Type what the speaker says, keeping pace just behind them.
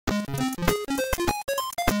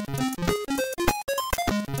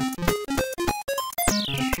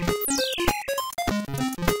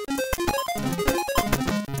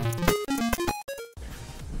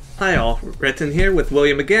Retin here with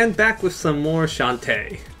William again, back with some more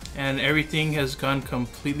Shantae. And everything has gone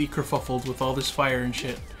completely kerfuffled with all this fire and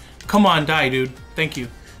shit. Come on, die, dude. Thank you.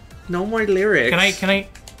 No more lyrics.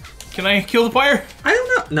 Can I kill the fire? I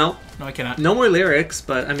don't know. No, I cannot. No more lyrics,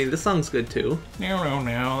 but I mean, this song's good too. No.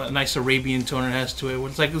 A nice Arabian tone it has to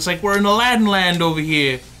it. It's like we're in Aladdin land over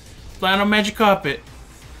here. Flying on magic carpet.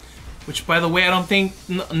 Which, by the way, I don't think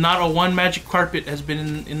not a one magic carpet has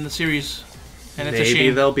been in the series. And it's a shame.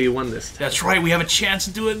 Maybe there'll be one this time. That's right, we have a chance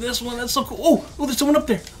to do it in this one. That's so cool. Oh, there's someone up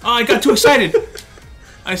there. Oh, I got too excited.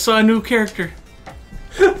 I saw a new character.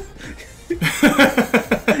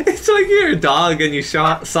 It's like you're a dog and you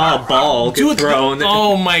saw a ball get thrown.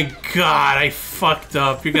 Oh my god, I fucked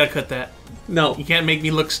up. You gotta cut that. No. You can't make me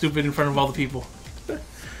look stupid in front of all the people.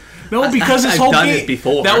 No, because this whole I've done game, it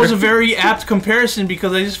before. That was a very apt comparison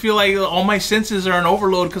because I just feel like all my senses are on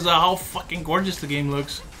overload because of how fucking gorgeous the game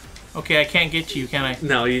looks. Okay, I can't get you, can I?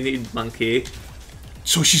 No, you need monkey.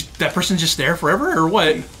 So that person's just there forever, or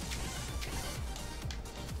what?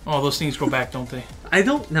 Oh, those things go back, don't they? I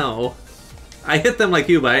don't know. I hit them like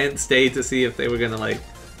you, but I didn't stay to see if they were gonna like...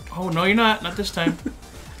 Oh, no you're not. Not this time.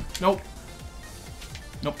 Nope.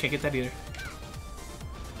 Nope, can't get that either.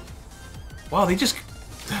 Wow, they just...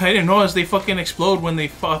 I didn't notice they fucking explode when they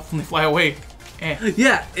fly away. Eh.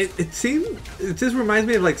 Yeah, it just reminds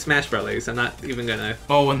me of like Smash Brothers. I'm not even gonna...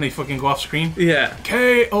 Oh, when they fucking go off screen? Yeah.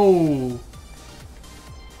 KO!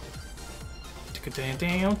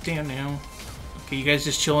 Damn now. Okay, you guys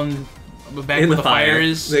just chilling back where the fire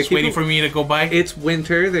is? Just waiting for me to go by? It's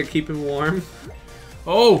winter, they're keeping warm.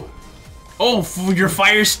 Oh! Oh, your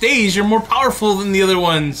fire stays, you're more powerful than the other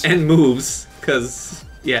ones! And moves, because,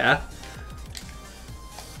 yeah.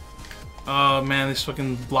 Oh man, this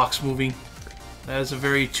fucking block's moving. That is a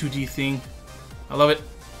very 2D thing. I love it.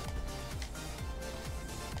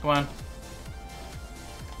 Come on.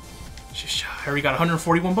 I already got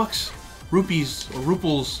 141 bucks. Rupees, or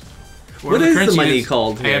ruples. What is the money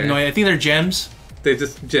called here? I have no idea. I think they're gems. They're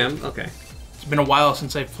just gems? Okay. It's been a while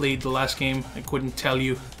since I played the last game. I couldn't tell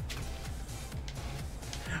you.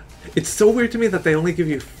 It's so weird to me that they only give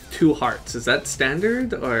you 2 hearts. Is that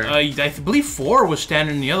standard, or...? I believe 4 was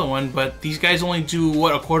standard in the other one, but these guys only do,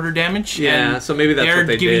 what, a quarter damage? Yeah, so maybe that's what they did.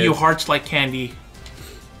 They're giving you hearts like candy.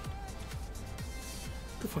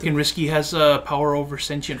 Fucking Risky has power over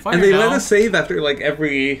sentient fire And they now. let us say that they're like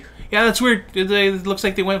every... Yeah, that's weird. It looks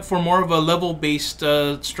like they went for more of a level-based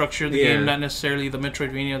structure of the game, not necessarily the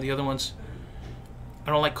Metroidvania, the other ones.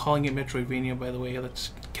 I don't like calling it Metroidvania, by the way.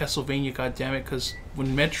 That's Castlevania, goddammit, because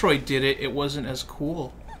when Metroid did it, it wasn't as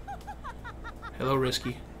cool. Hello,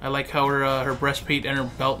 Risky. I like how her breastplate and her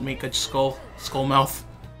belt make a skull mouth.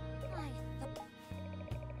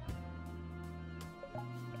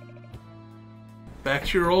 Back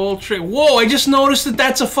to your old trick. Whoa, I just noticed that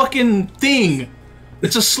that's a fucking thing.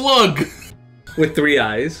 It's a slug. With 3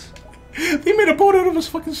 eyes. They made a boat out of a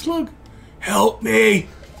fucking slug. Help me.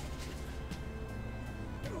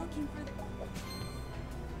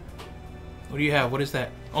 What do you have? What is that?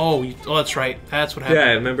 Oh, that's right. That's what happened. Yeah,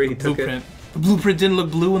 I remember he took blueprint. it. The blueprint didn't look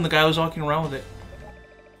blue when the guy was walking around with it.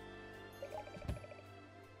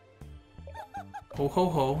 Ho ho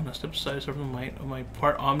ho, now step aside from the might of my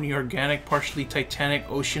part omni-organic, partially titanic,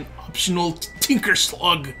 ocean optional tinker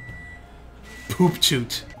slug. Poop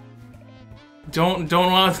toot. Don't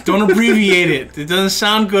abbreviate it. It doesn't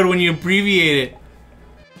sound good when you abbreviate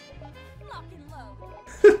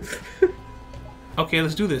it. Okay,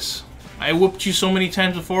 let's do this. I whooped you so many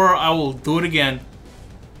times before, I will do it again.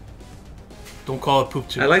 Don't call it poop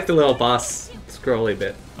toot. I like the little boss scrolly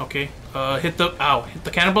bit. Okay, hit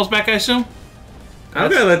the cannonballs back, I assume? I'm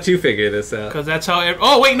gonna let you figure this out. Because that's how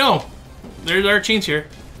oh, wait, no! There's our chains here.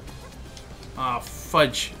 Ah,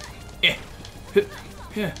 fudge.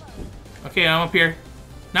 Yeah. Okay, I'm up here.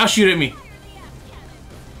 Now shoot at me.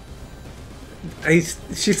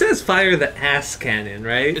 She says fire the ass cannon,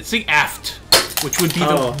 right? It's the aft, which would be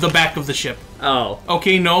the back of the ship. Oh.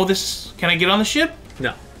 Okay, no, can I get on the ship?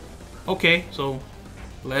 No. Okay, so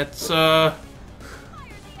let's Oh,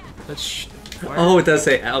 it does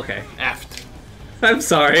say, okay. Aft. I'm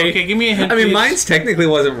sorry. Okay, give me a hint, I mean, please. mine's technically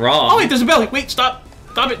wasn't wrong. Oh, wait, there's a bell. Wait, stop.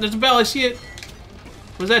 Stop it. There's a bell. I see it.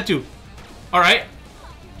 What does that do? Alright.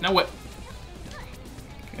 Now what?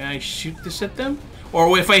 Can I shoot this at them?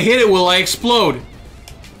 Or if I hit it, will I explode?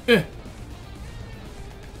 Okay.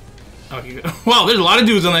 Wow, there's a lot of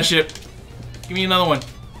dudes on that ship. Give me another one.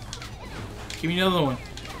 Give me another one.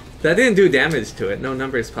 That didn't do damage to it. No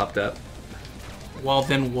numbers popped up. Well,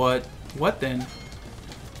 then what? What then?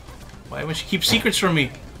 Why would she keep secrets from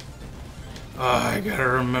me? I gotta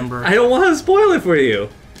remember. I don't want to spoil it for you.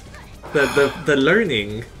 The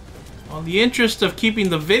learning. On the interest of keeping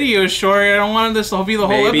the video short, I don't want this to be the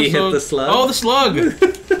whole Maybe episode. hit the slug. Oh, the slug!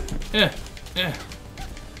 Yeah.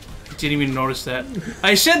 Didn't even notice that.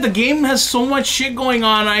 I said the game has so much shit going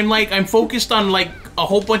on. I'm focused on like a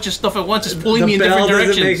whole bunch of stuff at once. It's pulling me in different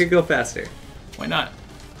directions. Doesn't make it go faster. Why not?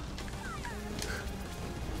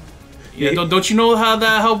 Yeah, don't you know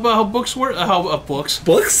how books work? How books?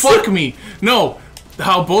 Books? Fuck me. No,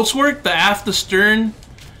 how boats work? The aft, the stern.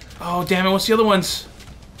 Oh damn it! What's the other ones?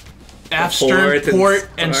 Aft, stern, port,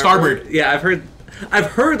 and starboard. Yeah,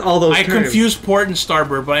 I've heard all those. I terms. confuse port and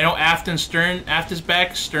starboard, but I know aft and stern. Aft is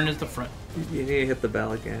back, stern is the front. You need to hit the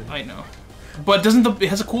bell again. I know, but it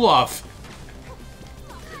has a cool off?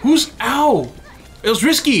 Who's ow? It was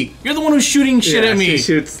Risky. You're the one who's shooting shit at me. She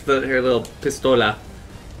shoots her little pistola.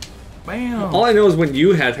 Bam. All I know is when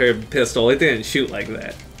you had her pistol, it didn't shoot like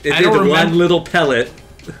that. It did one little pellet.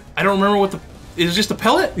 I don't remember what it was just a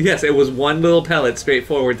pellet? Yes, it was one little pellet straight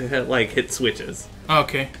forward to hit switches.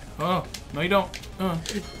 Okay. Oh, no you don't.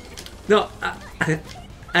 No,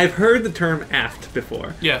 I've heard the term aft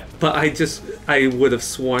before. Yeah. But I would have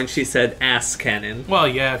sworn she said ass cannon. Well,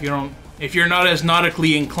 yeah, if you're not as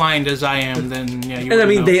nautically inclined as I am, then yeah, you And I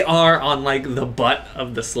mean, know. they are on like the butt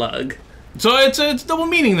of the slug. So it's double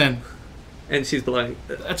meaning then. And she's blowing.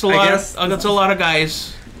 That's a lot. That's a lot of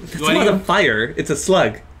guys. That's a lot of fire. It's a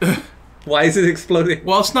slug. Why is it exploding?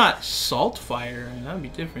 Well, it's not salt fire. I mean, that would be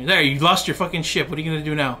different. There, you lost your fucking ship. What are you gonna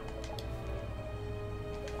do now?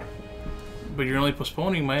 But you're only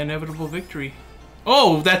postponing my inevitable victory.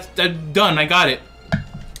 Oh, that's done. I got it.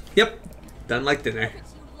 Yep, done like dinner.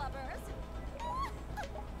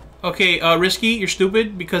 Okay, Risky, you're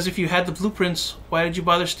stupid, because if you had the blueprints, why did you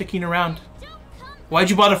bother sticking around?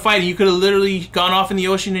 Why'd you bother fighting? You could have literally gone off in the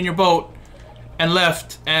ocean in your boat and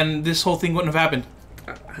left, and this whole thing wouldn't have happened.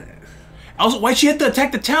 Also, why'd she have to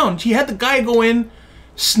attack the town? She had the guy go in,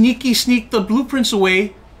 sneak the blueprints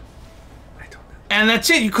away, I don't know. and that's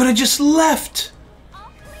it. You could have just left.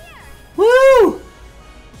 Woo!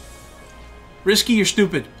 Risky, you're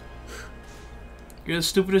stupid. You're the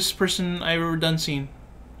stupidest person I've ever done seen.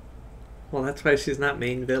 Well, that's why she's not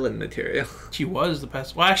main villain material. She was the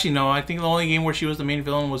past. Well, actually, no. I think the only game where she was the main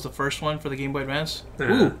villain was the first one for the Game Boy Advance.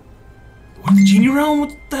 Ooh. What, the Genie Realm?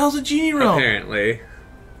 What the hell's a Genie Realm? Apparently.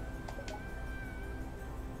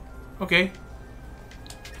 Okay.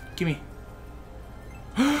 Gimme.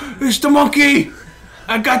 It's the monkey!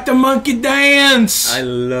 I got the monkey dance! I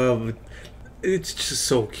love... It's just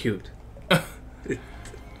so cute.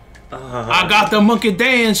 I got the monkey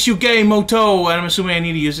dance, Shuge Moto, and I'm assuming I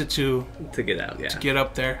need to use it to get out, yeah. To get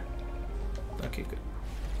up there. Okay, good.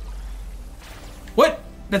 What?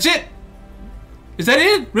 That's it? Is that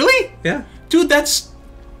it? Really? Yeah. Dude, that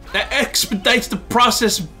expedites the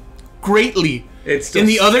process greatly. It's still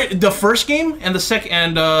in the first game and the second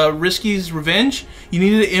and Risky's Revenge, you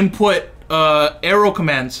needed to input arrow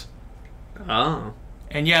commands. Oh.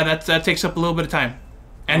 And yeah, that takes up a little bit of time.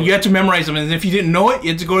 And you had to memorize them, and if you didn't know it,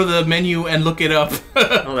 you had to go to the menu and look it up.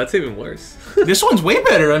 Oh, that's even worse. This one's way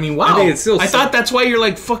better. I mean, wow. I mean, it's still I thought that's why you're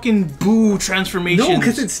like fucking boo transformations. No,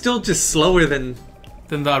 because it's still just slower than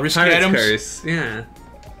the risky Pirate's items. Curse. Yeah.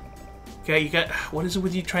 Okay, you got. What is it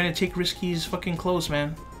with you trying to take Risky's fucking clothes,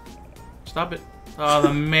 man? Stop it. Oh,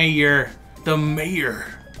 the mayor. The mayor.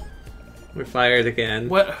 We're fired again.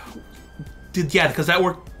 What? Yeah, because that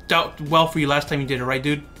worked out well for you last time you did it, right,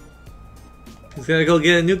 dude? He's gonna go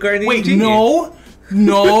get a new guardian. Wait, Genie.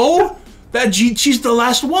 no. She's the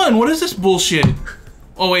last one. What is this bullshit?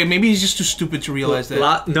 Oh wait, maybe he's just too stupid to realize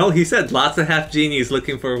that. No, he said lots of half genies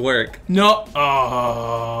looking for work. No.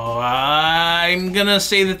 Oh, I'm gonna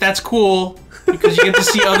say that's cool because you get to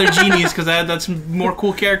see other genies because that's more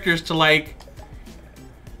cool characters to like.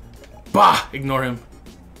 Bah! Ignore him.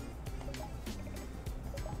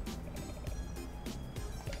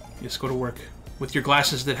 Just go to work. With your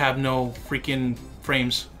glasses that have no freaking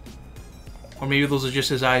frames. Or maybe those are just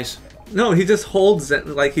his eyes. No, he just holds it,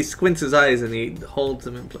 like he squints his eyes and he holds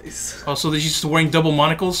them in place. Oh, so he's just wearing double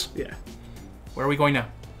monocles? Yeah. Where are we going now?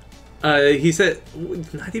 He said,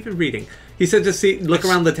 not even reading. He said just look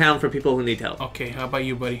around the town for people who need help. Okay, how about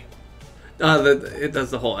you, buddy? It does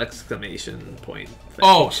the whole exclamation point thing.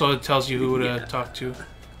 Oh, so it tells you who to talk to.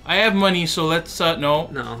 I have money, so let's, no.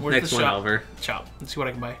 No, where's next the one shop? over. Shop. Let's see what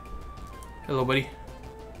I can buy. Hello, buddy.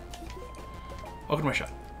 Welcome to my shop.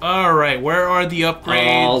 Alright, where are the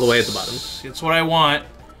upgrades? All the way at the bottom. It's what I want.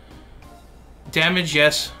 Damage,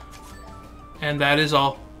 yes. And that is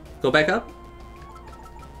all. Go back up.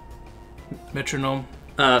 Metronome.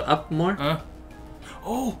 Up more.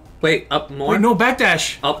 Oh! Wait, up more? Wait, no,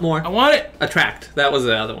 backdash! Up more. I want it! Attract. That was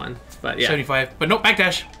the other one. But yeah. 75. But no,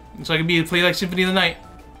 backdash. So I can play like Symphony of the Night.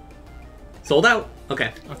 Sold out.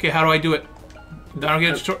 Okay. Okay, how do I do it? I don't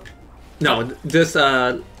get it. No, just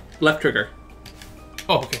left trigger.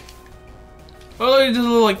 Oh, okay. Oh, just a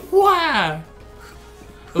little like wah.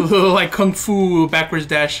 A little like kung fu backwards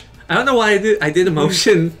dash. I don't know why I did a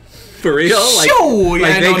motion for real. Like,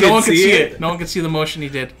 yeah, no one could see it. No one could see the motion he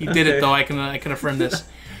did. He did it though. I can affirm this.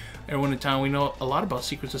 Everyone in town, we know a lot about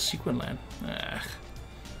secrets of Sequin Land.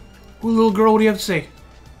 Ooh, little girl, what do you have to say?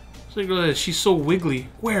 She's so wiggly.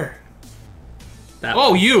 Where?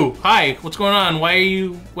 Oh, you! Hi, what's going on? Why are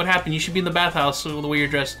you... What happened? You should be in the bathhouse the way you're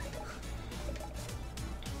dressed.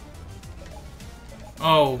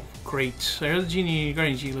 Oh, great. I heard the Genie,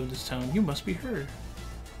 Guardian Genie live in this town. You must be her.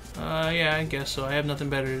 Yeah, I guess so. I have nothing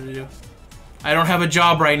better to do. I don't have a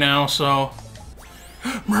job right now, so...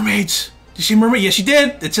 Mermaids! Did you see mermaid? Yes, she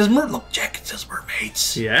did! It says Look, Jack, it says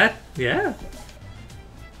mermaids. Yeah, yeah.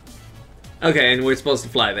 Okay, and we're supposed to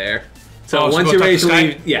fly there. So once you're ready to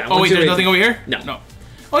leave, yeah. Oh wait, there's nothing over here? No. No.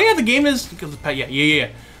 Oh yeah, the game is yeah.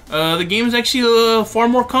 The game is actually far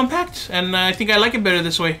more compact, and I think I like it better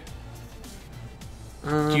this way.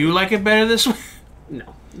 Do you like it better this way?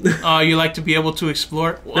 No. You like to be able to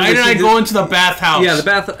explore? Why did I go into the bathhouse? Yeah, the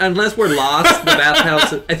bath. Unless we're lost, the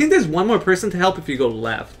bathhouse. I think there's one more person to help if you go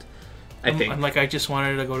left. I think. I'm like, I just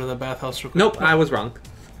wanted to go to the bathhouse real quick. Nope, I was wrong.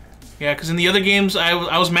 Yeah, because in the other games,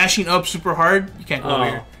 I was mashing up super hard. You can't go over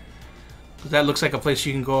here. Because that looks like a place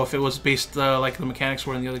you can go if it was based like the mechanics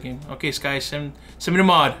were in the other game. Okay, Sky, send me the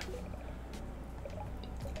mod.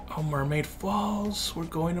 Oh, Mermaid Falls. We're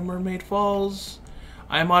going to Mermaid Falls.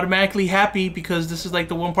 I'm automatically happy because this is like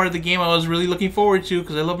the one part of the game I was really looking forward to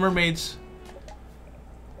because I love mermaids.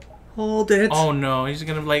 Hold it. Oh no, he's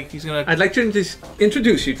gonna... I'd like to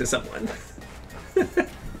introduce you to someone.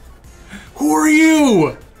 Who are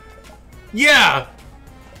you? Yeah.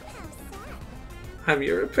 I'm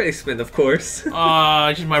your replacement, of course.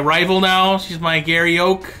 She's my rival now. She's my Gary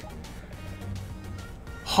Oak.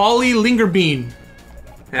 Holly Lingerbean.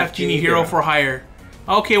 Half Genie hero for hire.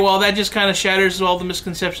 Okay, well that just kind of shatters all the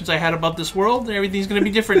misconceptions I had about this world. Everything's gonna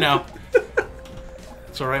be different now.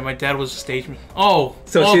 It's alright, my dad was a stage... Oh!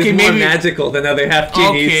 So okay, she's more magical than other half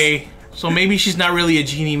genies. Okay, so maybe she's not really a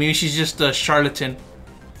genie. Maybe she's just a charlatan.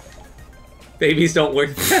 Babies don't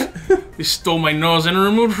work that. They stole my nose and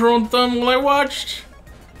removed her own thumb while I watched.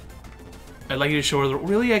 I'd like you to show her the...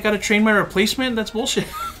 Really? I gotta train my replacement? That's bullshit.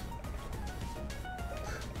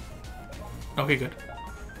 Okay, good.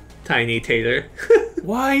 Tiny tater.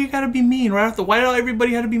 Why you gotta be mean right after? Why did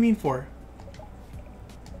everybody have to be mean for?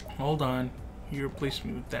 Hold on. You replaced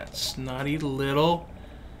me with that snotty little...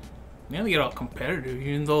 Now they get all competitive,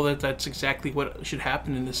 even though that's exactly what should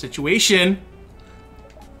happen in this situation.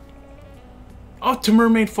 Oh, to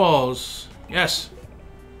Mermaid Falls. Yes.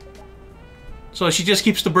 So she just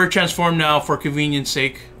keeps the bird transformed now for convenience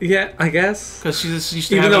sake. Yeah, I guess. Because she's used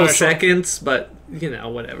to even though seconds, but you know,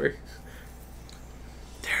 whatever.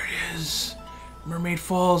 There it is, Mermaid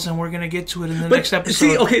Falls, and we're gonna get to it in the next episode.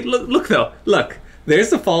 See, okay, look though, look. There's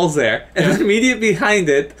the falls there, and then immediately behind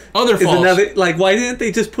it, other falls. Another. Like, why didn't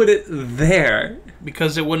they just put it there?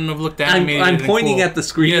 Because it wouldn't have looked animated. I'm pointing cool. at the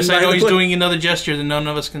screen. Yes, I know he's doing another gesture that none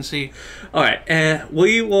of us can see. Alright,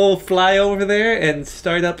 we will fly over there and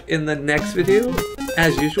start up in the next video.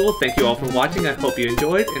 As usual, thank you all for watching. I hope you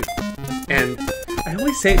enjoyed. And I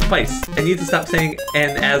always say it twice. I need to stop saying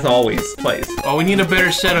 "and as always" twice. Oh, we need a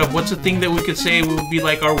better setup. What's the thing that we could say would be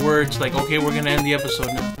like our words? Like, okay, we're going to end the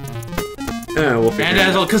episode now. We'll figure it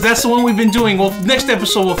out. Because that's the one we've been doing. Well, next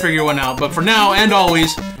episode we'll figure one out. But for now, and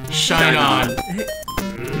always, shine on.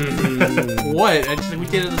 What? We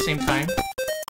did it at the same time.